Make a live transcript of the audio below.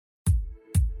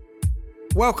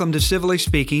Welcome to Civilly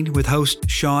Speaking with host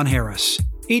Sean Harris.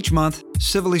 Each month,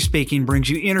 Civilly Speaking brings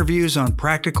you interviews on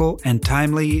practical and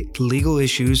timely legal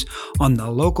issues on the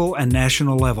local and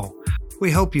national level.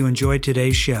 We hope you enjoyed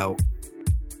today's show.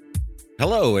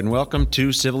 Hello, and welcome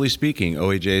to Civilly Speaking,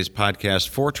 OAJ's podcast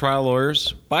for trial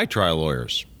lawyers by trial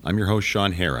lawyers. I'm your host,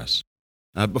 Sean Harris.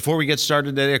 Before we get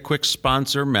started today, a quick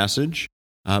sponsor message.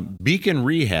 Beacon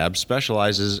Rehab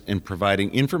specializes in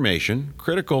providing information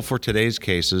critical for today's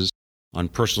cases on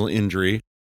personal injury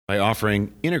by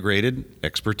offering integrated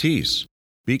expertise.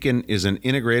 Beacon is an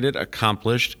integrated,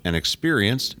 accomplished, and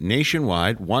experienced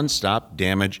nationwide one-stop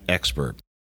damage expert.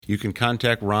 You can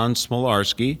contact Ron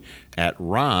Smolarski at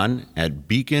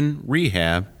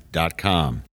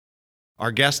ron@beaconrehab.com.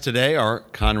 Our guests today are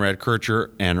Conrad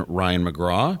Kircher and Ryan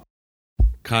McGraw.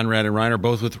 Conrad and Ryan are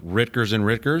both with Ritgers &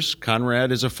 Ritgers.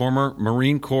 Conrad is a former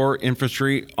Marine Corps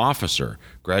infantry officer,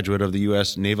 graduate of the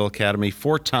U.S. Naval Academy,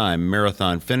 four-time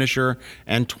marathon finisher,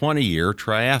 and 20-year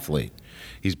triathlete.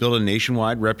 He's built a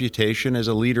nationwide reputation as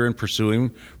a leader in pursuing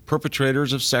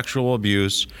perpetrators of sexual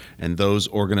abuse and those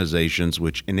organizations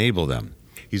which enable them.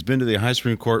 He's been to the Ohio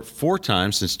Supreme Court 4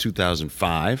 times since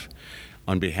 2005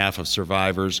 on behalf of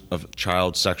survivors of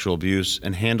child sexual abuse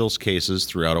and handles cases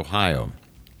throughout Ohio.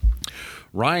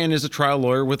 Ryan is a trial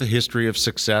lawyer with a history of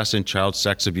success in child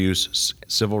sex abuse,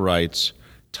 civil rights,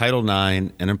 Title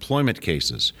IX, and employment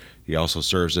cases. He also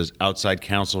serves as outside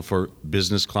counsel for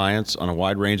business clients on a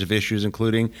wide range of issues,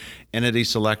 including entity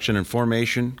selection and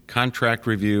formation, contract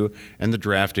review, and the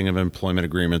drafting of employment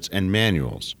agreements and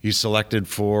manuals. He's selected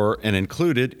for and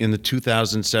included in the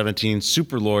 2017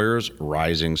 Super Lawyers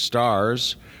Rising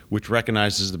Stars, which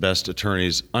recognizes the best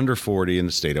attorneys under 40 in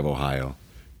the state of Ohio.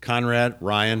 Conrad,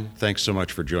 Ryan, thanks so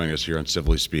much for joining us here on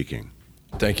Civilly Speaking.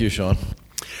 Thank you, Sean.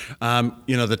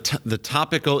 The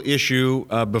topical issue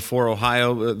before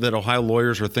Ohio that Ohio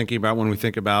lawyers are thinking about when we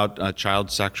think about child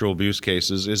sexual abuse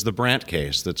cases is the Brandt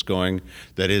case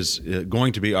that is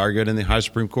going to be argued in the Ohio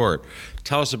Supreme Court.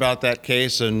 Tell us about that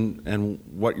case and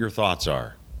what your thoughts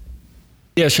are.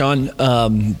 Yeah, Sean,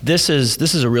 this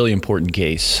is a really important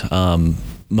case.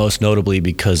 Most notably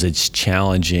because it's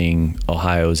challenging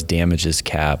Ohio's damages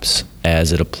caps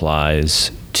as it applies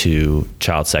to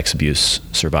child sex abuse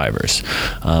survivors.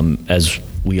 As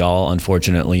we all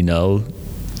unfortunately know,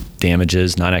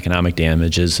 damages, non-economic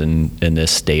damages in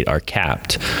this state are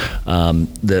capped.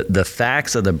 The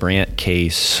facts of the Brandt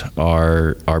case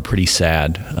are pretty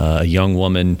sad. A young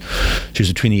woman, she was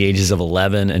between the ages of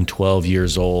 11 and 12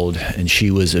 years old, and she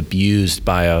was abused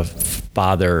by a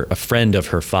friend of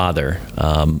her father,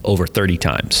 over 30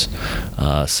 times.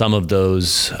 Some of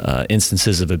those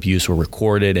instances of abuse were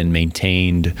recorded and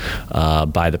maintained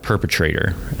by the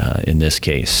perpetrator in this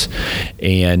case.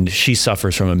 And she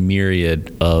suffers from a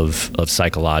myriad of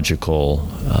psychological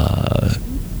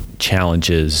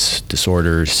challenges,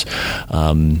 disorders.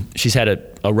 She's had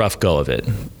a rough go of it.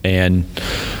 And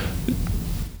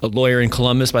a lawyer in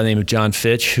Columbus by the name of John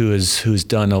Fitch, who's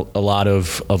done a lot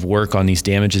of work on these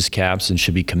damages caps and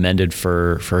should be commended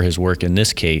for his work in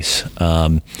this case,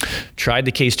 tried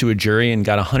the case to a jury and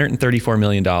got $134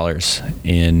 million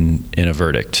in a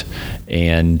verdict.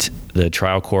 And the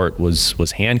trial court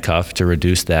was handcuffed to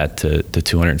reduce that to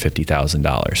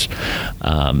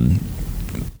 $250,000.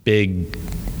 Big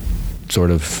sort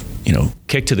of,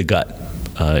 kick to the gut,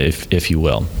 if you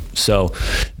will. So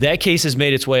that case has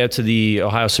made its way up to the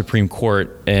Ohio Supreme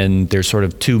Court, and there's sort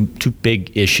of two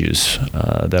big issues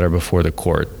that are before the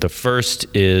court. The first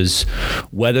is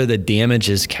whether the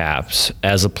damages caps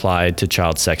as applied to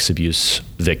child sex abuse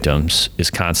victims is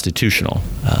constitutional.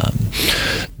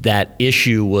 That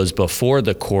issue was before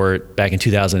the court back in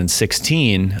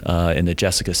 2016 in the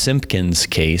Jessica Simpkins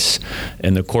case,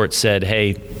 and the court said,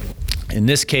 hey, in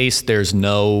this case, there's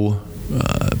no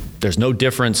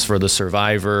difference for the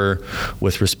survivor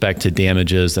with respect to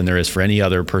damages than there is for any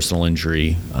other personal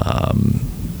injury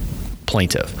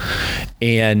plaintiff.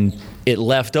 And it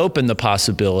left open the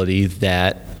possibility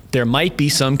that there might be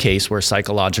some case where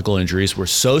psychological injuries were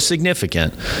so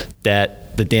significant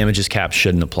that the damages cap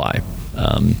shouldn't apply.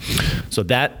 So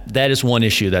that is one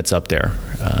issue that's up there.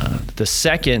 The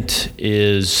second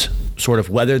is sort of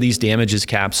whether these damages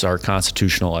caps are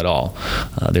constitutional at all.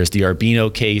 There's the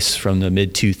Arbino case from the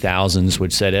mid-2000s,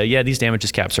 which said, yeah, these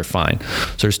damages caps are fine.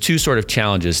 So there's two sort of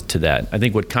challenges to that. I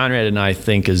think what Conrad and I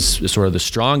think is sort of the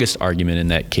strongest argument in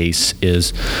that case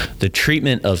is the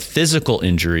treatment of physical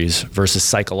injuries versus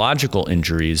psychological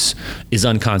injuries is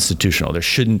unconstitutional. There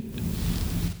shouldn't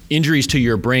injuries to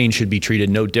your brain should be treated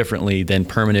no differently than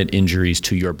permanent injuries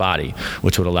to your body,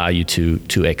 which would allow you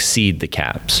to exceed the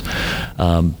caps.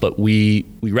 But we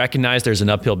recognize there's an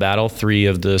uphill battle. 3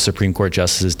 of the Supreme Court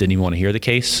justices didn't even want to hear the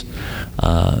case.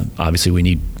 Obviously, we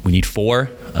need 4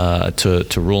 to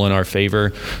rule in our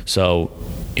favor. So,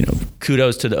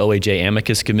 kudos to the OAJ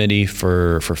Amicus Committee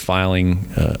for filing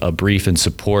a brief in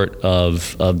support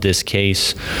of this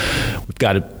case. We've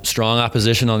got a strong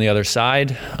opposition on the other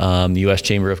side. The U.S.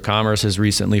 Chamber of Commerce has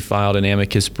recently filed an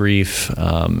amicus brief,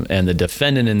 and the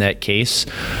defendant in that case,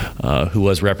 who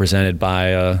was represented by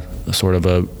a sort of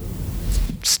a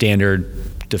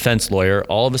standard defense lawyer,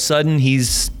 all of a sudden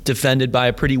he's defended by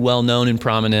a pretty well-known and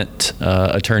prominent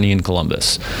attorney in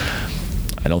Columbus.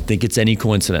 I don't think it's any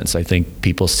coincidence. I think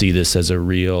people see this as a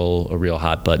real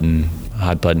hot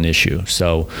button issue.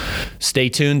 So stay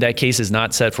tuned. That case is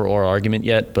not set for oral argument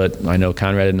yet, but I know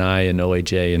Conrad and I and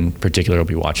OAJ in particular will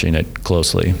be watching it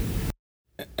closely.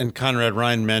 And Conrad,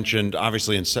 Ryan mentioned,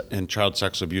 obviously in child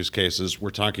sex abuse cases,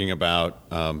 we're talking about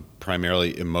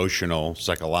primarily emotional,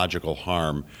 psychological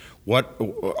harm. What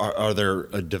are there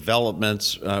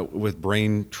developments with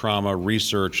brain trauma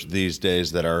research these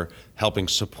days that are helping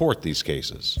support these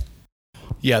cases?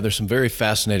 Yeah, there's some very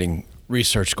fascinating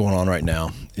research going on right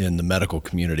now in the medical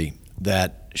community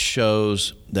that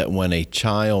shows that when a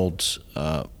child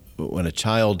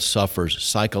suffers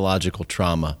psychological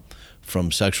trauma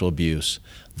from sexual abuse,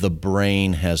 the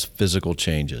brain has physical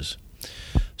changes.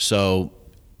 So,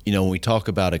 when we talk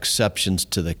about exceptions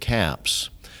to the caps,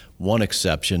 one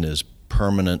exception is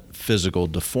permanent physical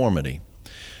deformity.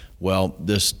 Well,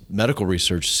 this medical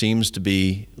research seems to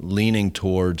be leaning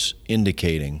towards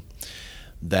indicating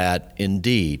that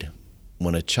indeed,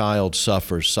 when a child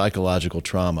suffers psychological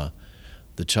trauma,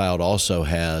 the child also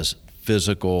has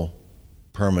physical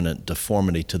permanent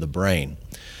deformity to the brain.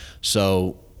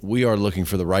 So we are looking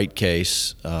for the right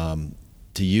case to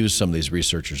use some of these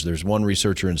researchers. There's one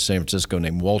researcher in San Francisco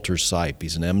named Walter Sipe.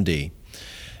 He's an MD.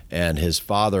 And his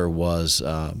father was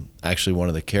actually one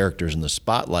of the characters in the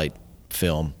Spotlight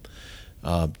film,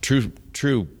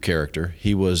 true character.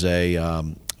 He was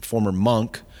a former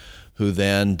monk who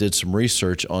then did some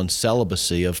research on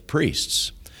celibacy of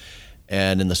priests.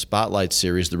 And in the Spotlight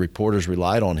series, the reporters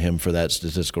relied on him for that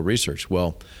statistical research.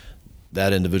 Well,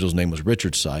 that individual's name was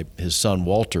Richard Sipe. His son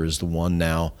Walter is the one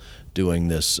now doing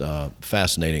this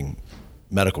fascinating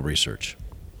medical research.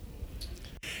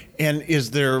 And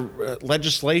is there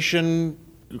legislation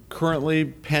currently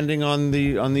pending on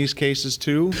these cases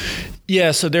too?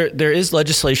 Yeah, so there is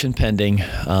legislation pending.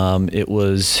 It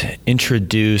was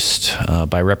introduced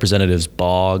by Representatives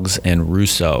Boggs and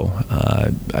Russo.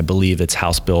 I believe it's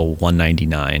House Bill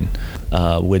 199,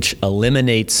 which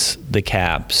eliminates the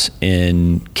caps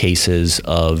in cases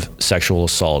of sexual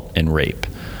assault and rape.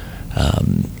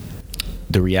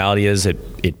 The reality is it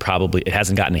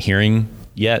hasn't gotten a hearing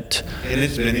yet. And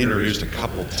it's been introduced a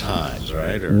couple times,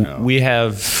 right? Or no? We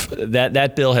have,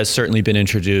 that bill has certainly been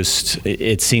introduced.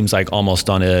 It seems like almost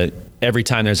every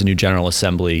time there's a new General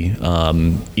Assembly,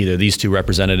 either these 2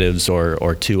 representatives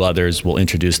or 2 others will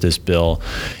introduce this bill,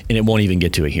 and it won't even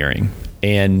get to a hearing.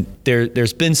 And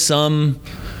there's been some,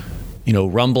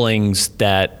 rumblings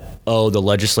that, the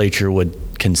legislature would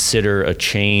consider a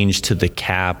change to the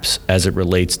caps as it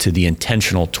relates to the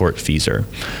intentional tortfeasor.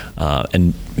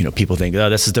 And people think,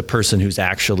 this is the person who's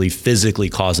actually physically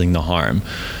causing the harm.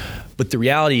 But the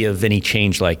reality of any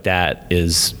change like that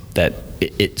is that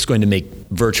it's going to make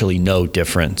virtually no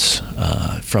difference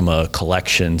from a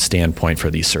collection standpoint for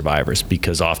these survivors,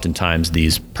 because oftentimes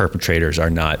these perpetrators are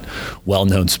not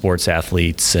well-known sports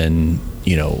athletes and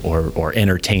or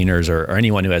entertainers or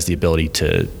anyone who has the ability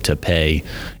to pay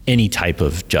any type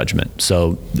of judgment.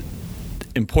 So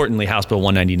importantly, House Bill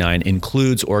 199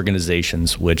 includes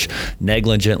organizations which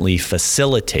negligently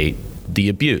facilitate the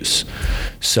abuse.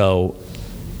 So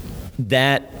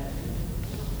that,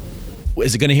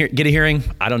 is it going to get a hearing?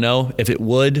 I don't know. If it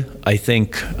would, I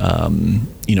think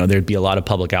there'd be a lot of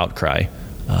public outcry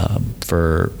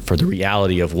for the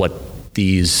reality of what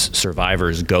these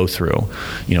survivors go through.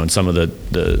 And some of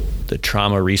the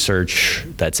trauma research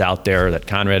that's out there that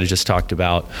Conrad has just talked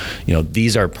about.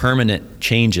 These are permanent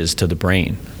changes to the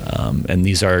brain, and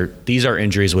these are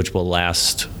injuries which will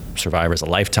last survivors a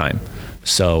lifetime.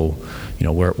 So,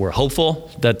 we're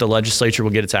hopeful that the legislature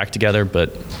will get its act together,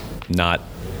 but not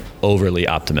overly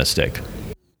optimistic.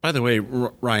 By the way,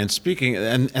 Ryan, speaking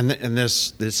and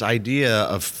this idea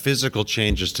of physical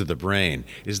changes to the brain,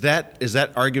 is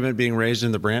that argument being raised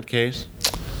in the Brandt case?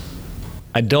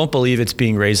 I don't believe it's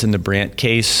being raised in the Brandt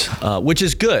case, which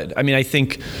is good. I mean, I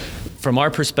think from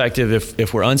our perspective,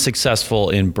 if we're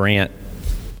unsuccessful in Brandt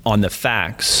on the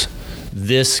facts,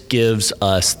 this gives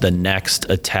us the next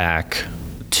attack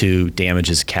to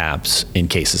damages caps in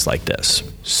cases like this.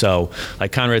 So,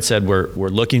 like Conrad said, we're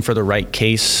looking for the right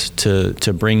case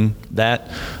to bring that.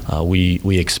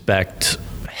 We expect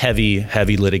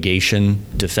heavy litigation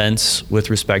defense with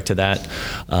respect to that.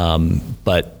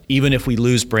 But even if we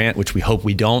lose Brandt, which we hope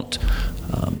we don't,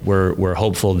 we're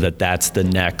hopeful that that's the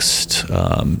next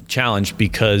challenge,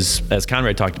 because as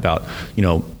Conrad talked about,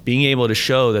 being able to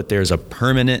show that there's a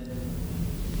permanent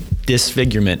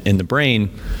disfigurement in the brain,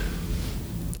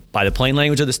 by the plain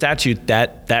language of the statute,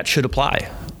 that should apply.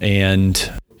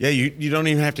 And yeah, you don't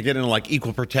even have to get into like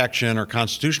equal protection or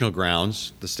constitutional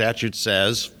grounds. The statute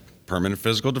says permanent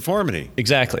physical deformity.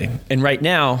 Exactly. And right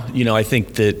now, I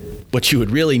think that what you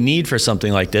would really need for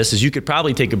something like this is you could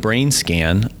probably take a brain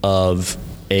scan of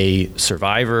a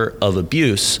survivor of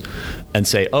abuse and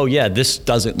say, oh yeah, this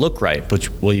doesn't look right. But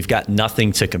well, you've got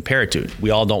nothing to compare it to.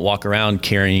 We all don't walk around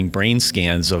carrying brain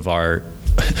scans of our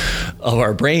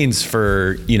brains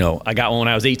for, I got one when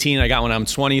I was 18, I got one when I'm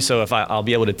 20, so if I'll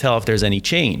be able to tell if there's any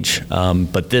change.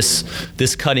 But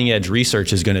this cutting edge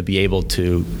research is going to be able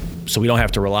to, so we don't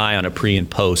have to rely on a pre and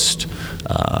post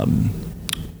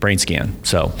brain scan.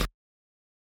 So,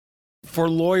 for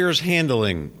lawyers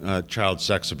handling child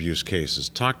sex abuse cases,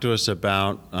 talk to us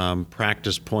about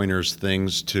practice pointers,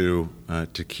 things to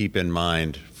keep in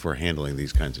mind for handling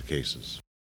these kinds of cases.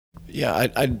 Yeah,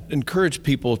 I'd encourage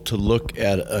people to look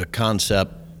at a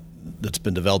concept that's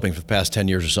been developing for the past 10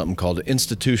 years or something called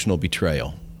institutional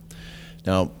betrayal.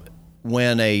 Now,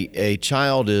 when a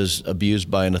child is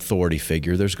abused by an authority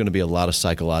figure, there's going to be a lot of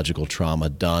psychological trauma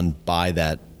done by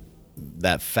that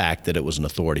fact that it was an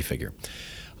authority figure.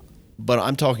 But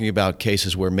I'm talking about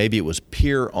cases where maybe it was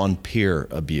peer-on-peer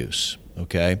abuse,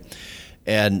 okay?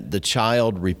 And the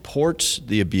child reports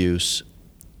the abuse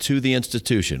to the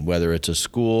institution, whether it's a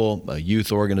school, a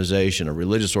youth organization, a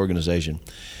religious organization,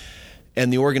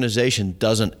 and the organization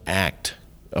doesn't act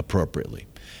appropriately.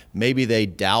 Maybe they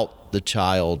doubt the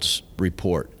child's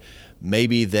report.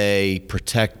 Maybe they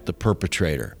protect the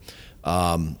perpetrator.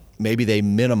 Maybe they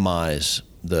minimize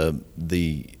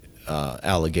the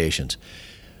allegations.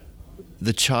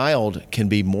 The child can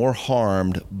be more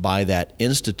harmed by that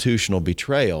institutional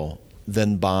betrayal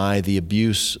than by the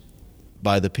abuse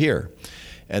by the peer.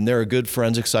 And there are good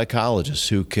forensic psychologists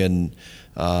who can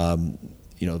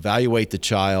evaluate the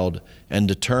child and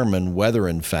determine whether,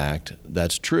 in fact,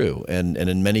 that's true. And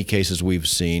in many cases we've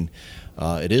seen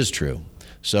it is true.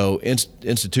 So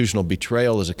institutional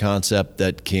betrayal is a concept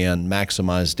that can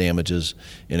maximize damages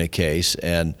in a case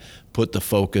and put the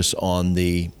focus on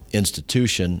the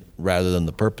institution rather than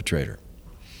the perpetrator.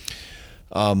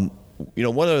 One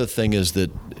other thing is that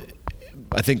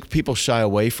I think people shy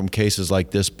away from cases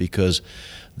like this because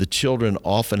the children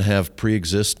often have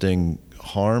pre-existing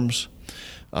harms.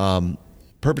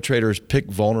 Perpetrators pick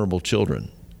vulnerable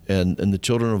children, and the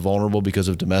children are vulnerable because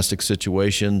of domestic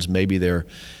situations. Maybe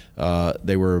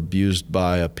they were abused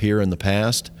by a peer in the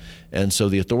past, and so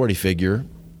the authority figure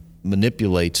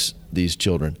manipulates these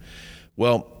children.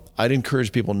 Well, I'd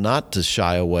encourage people not to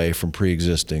shy away from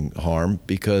pre-existing harm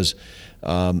because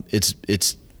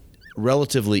it's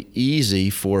relatively easy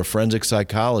for a forensic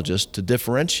psychologist to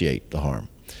differentiate the harm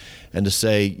and to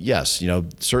say, yes,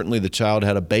 certainly the child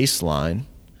had a baseline,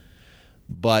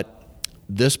 but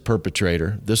this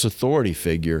perpetrator, this authority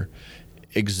figure,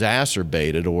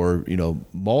 exacerbated or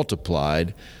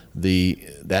multiplied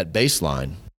that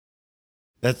baseline.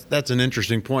 That's an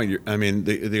interesting point. I mean,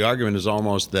 the argument is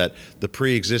almost that the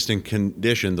pre-existing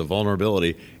condition, the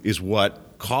vulnerability, is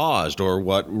what caused or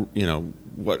what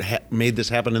made this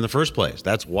happen in the first place.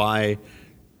 That's why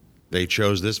they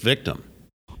chose this victim.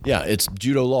 Yeah, it's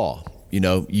judo law.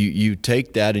 You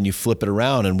take that and you flip it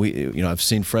around, and I've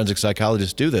seen forensic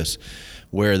psychologists do this,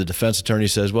 where the defense attorney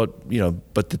says, well,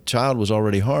 but the child was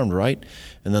already harmed, right?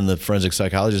 And then the forensic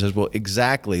psychologist says, well,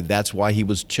 exactly, that's why he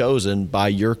was chosen by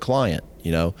your client,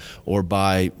 or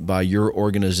by your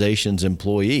organization's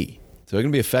employee. So it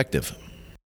can be effective.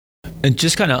 And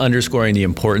just kind of underscoring the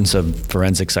importance of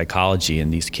forensic psychology in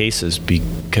these cases,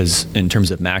 because in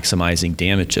terms of maximizing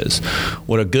damages,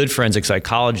 what a good forensic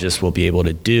psychologist will be able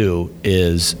to do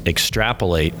is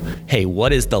extrapolate, hey,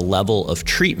 what is the level of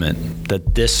treatment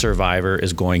that this survivor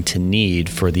is going to need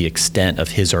for the extent of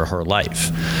his or her life?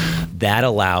 That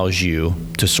allows you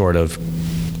to sort of,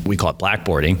 we call it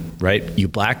blackboarding, right? You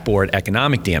blackboard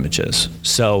economic damages.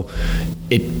 So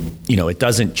it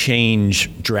doesn't change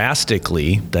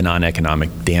drastically the non-economic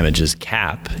damages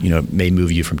cap. It may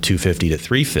move you from $250 to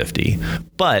 $350.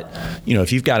 But,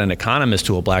 if you've got an economist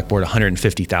who will blackboard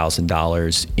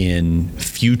 $150,000 in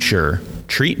future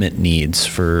treatment needs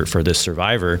for this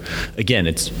survivor, again,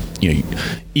 it's,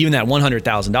 even that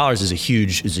 $100,000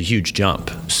 is a huge jump.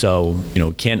 So,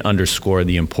 can't underscore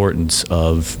the importance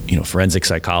of, forensic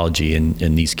psychology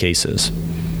in these cases.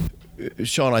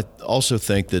 Sean, I also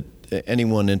think that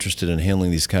anyone interested in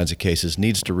handling these kinds of cases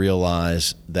needs to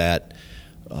realize that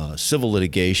civil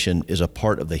litigation is a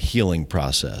part of the healing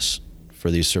process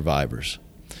for these survivors.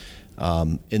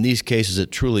 In these cases,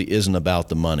 it truly isn't about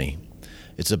the money.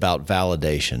 It's about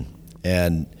validation.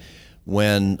 And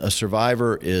when a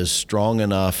survivor is strong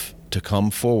enough to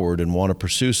come forward and want to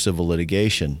pursue civil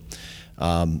litigation,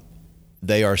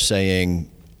 they are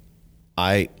saying,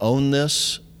 I own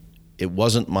this. It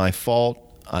wasn't my fault.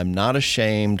 I'm not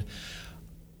ashamed.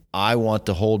 I want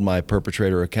to hold my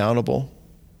perpetrator accountable,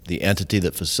 the entity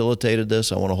that facilitated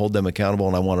this. I want to hold them accountable,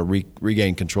 and I want to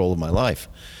regain control of my life.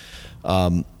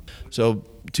 So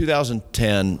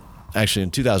 2010, actually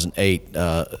in 2008,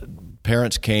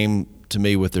 parents came to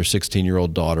me with their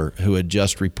 16-year-old daughter who had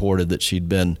just reported that she'd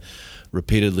been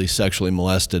repeatedly sexually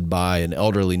molested by an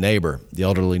elderly neighbor. The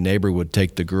elderly neighbor would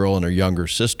take the girl and her younger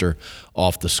sister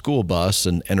off the school bus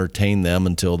and entertain them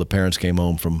until the parents came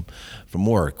home from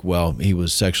work. Well, he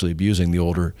was sexually abusing the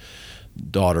older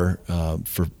daughter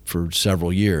for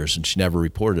several years, and she never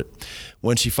reported it.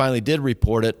 When she finally did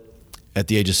report it, at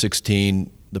the age of 16,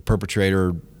 the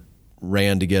perpetrator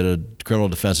ran to get a criminal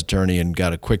defense attorney and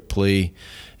got a quick plea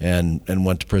and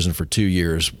went to prison for 2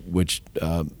 years, which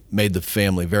made the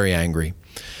family very angry.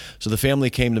 So the family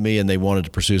came to me and they wanted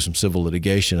to pursue some civil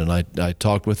litigation, and I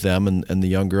talked with them and the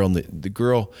young girl. And the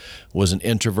girl was an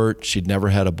introvert. She'd never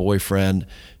had a boyfriend.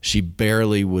 She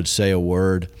barely would say a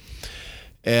word.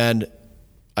 And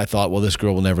I thought, well, this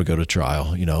girl will never go to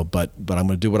trial, but I'm going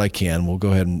to do what I can. We'll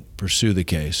go ahead and pursue the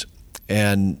case.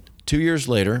 And 2 years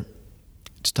later,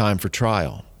 it's time for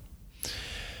trial.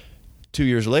 2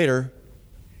 years later,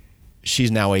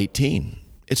 she's now 18.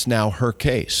 It's now her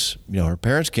case. Her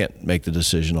parents can't make the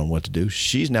decision on what to do.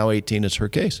 She's now 18. It's her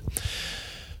case.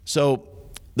 So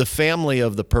the family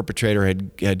of the perpetrator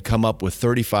had come up with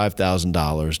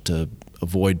 $35,000 to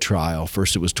avoid trial.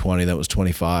 First it was 20, then it was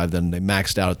 25, then they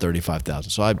maxed out at 35,000.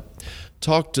 So I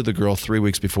talked to the girl 3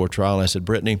 weeks before trial, and I said,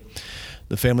 Brittany,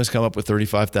 the family's come up with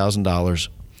 $35,000.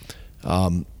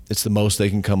 It's the most they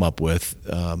can come up with.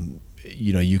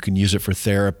 You can use it for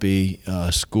therapy,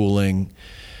 schooling.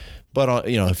 But,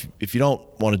 if you don't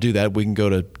want to do that, we can go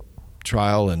to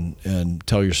trial and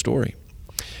tell your story.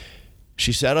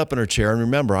 She sat up in her chair, and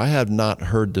remember, I have not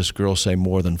heard this girl say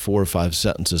more than 4 or 5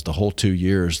 sentences the whole 2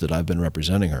 years that I've been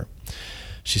representing her.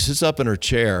 She sits up in her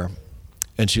chair,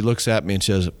 and she looks at me and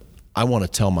says, I want to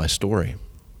tell my story.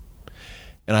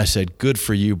 And I said, good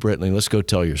for you, Brittany. Let's go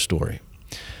tell your story.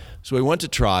 So we went to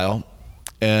trial,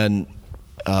 and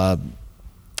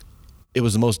it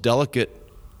was the most delicate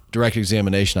direct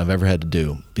examination I've ever had to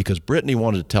do, because Brittany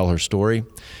wanted to tell her story,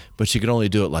 but she could only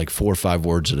do it like 4 or 5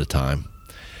 words at a time.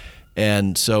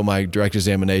 And so my direct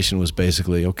examination was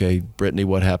basically, okay, Brittany,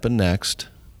 what happened next?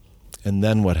 And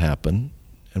then what happened?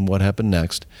 And what happened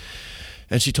next?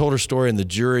 And she told her story, and the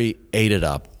jury ate it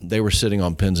up. They were sitting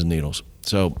on pins and needles.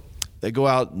 So they go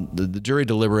out, the jury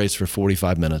deliberates for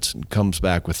 45 minutes and comes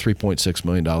back with $3.6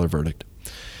 million verdict.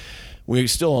 We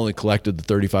still only collected the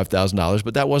 $35,000,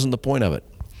 but that wasn't the point of it.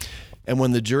 And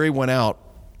when the jury went out,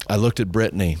 I looked at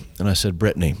Brittany and I said,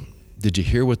 Brittany, did you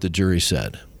hear what the jury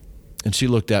said? And she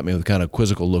looked at me with a kind of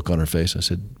quizzical look on her face. I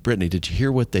said, Brittany, did you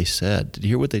hear what they said? Did you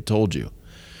hear what they told you?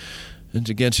 And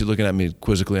again, she's looking at me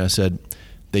quizzically. I said,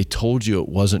 they told you it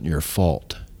wasn't your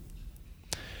fault.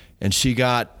 And she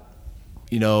got,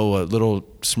 a little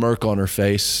smirk on her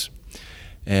face.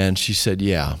 And she said,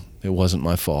 yeah, it wasn't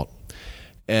my fault.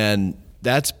 And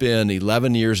that's been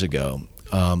 11 years ago.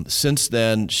 Since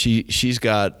then, she's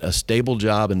got a stable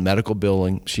job in medical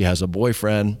billing. She has a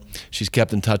boyfriend. She's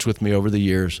kept in touch with me over the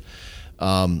years.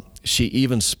 She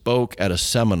even spoke at a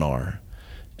seminar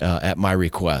at my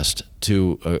request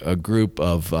to a group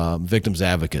of victims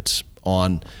advocates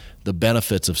on the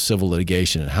benefits of civil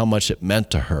litigation and how much it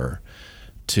meant to her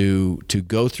to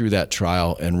go through that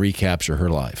trial and recapture her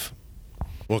life.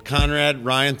 Well, Conrad,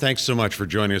 Ryan, thanks so much for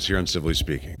joining us here on Civilly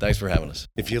Speaking. Thanks for having us.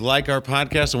 If you like our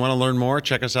podcast and want to learn more,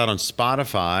 check us out on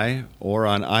Spotify or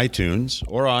on iTunes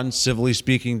or on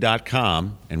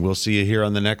civillyspeaking.com, and we'll see you here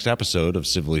on the next episode of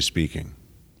Civilly Speaking.